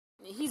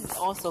He's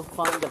also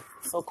fond of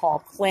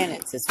so-called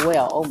planets as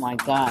well. Oh my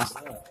gosh.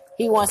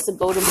 He wants to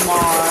go to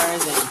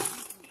Mars, and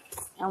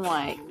I'm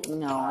like,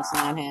 no, it's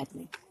not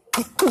happening.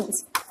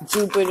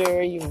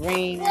 Jupiter,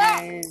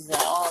 Uranus,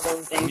 all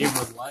those things. You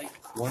would like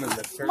one of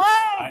the shirts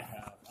I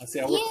have. I see.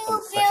 I work on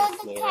the second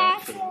floor.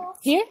 Actually.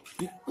 Here?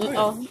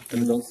 Oh,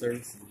 in adult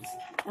services.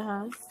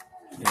 Uh-huh.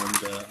 And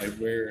I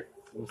wear.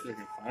 Let's see if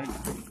I can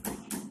find it.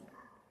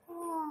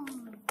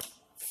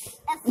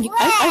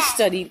 I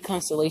studied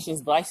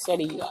constellations, but I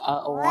study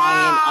Orion.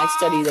 I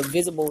study the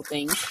visible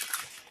things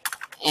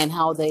and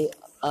how they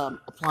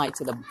apply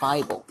to the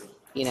Bible.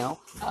 You know,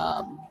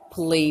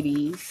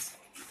 Pleiades,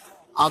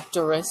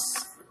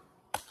 Arcturus,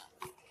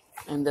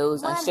 and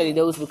those. I study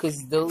those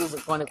because those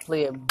are going to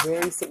play a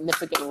very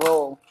significant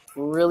role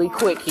really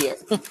quick here.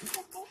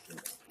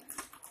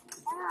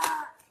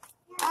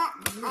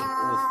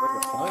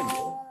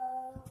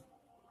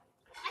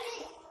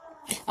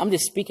 I'm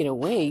just speaking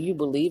away. You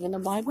believe in the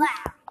Bible?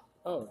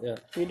 Oh, yeah.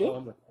 You do? Oh,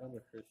 I'm a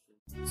Christian.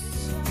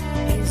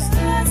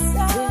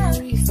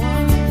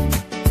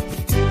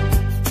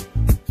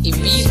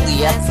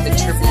 Immediately after the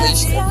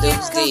tribulation of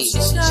those days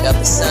shall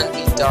the sun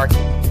be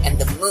darkened, and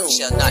the moon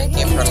shall not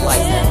give her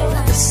light,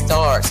 and the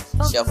stars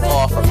shall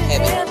fall from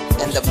heaven,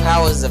 and the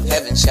powers of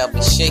heaven shall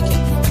be shaken.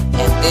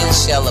 And then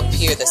shall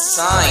appear the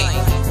sign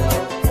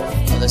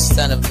of the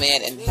Son of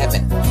Man in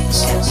heaven,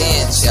 and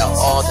then shall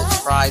all the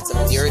tribes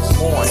of the earth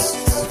mourn.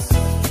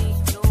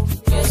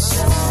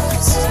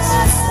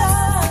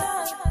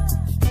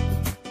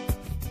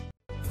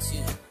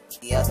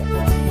 The other.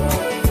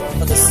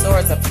 For the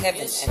stars of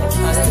heaven and the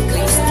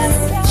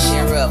constellations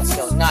thereof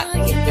shall not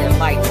give their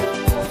light.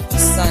 The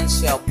sun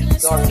shall be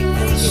darkened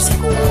in his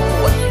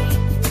going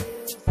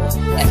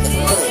and the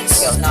moon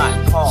shall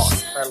not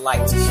cause her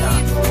light to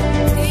shine.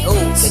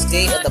 Behold, the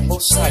day of the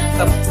Most High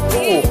cometh,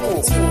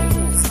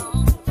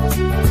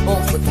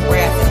 both with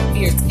wrath and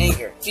fierce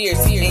anger, to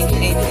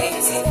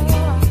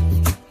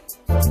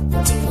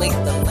make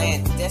the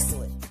land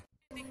desolate.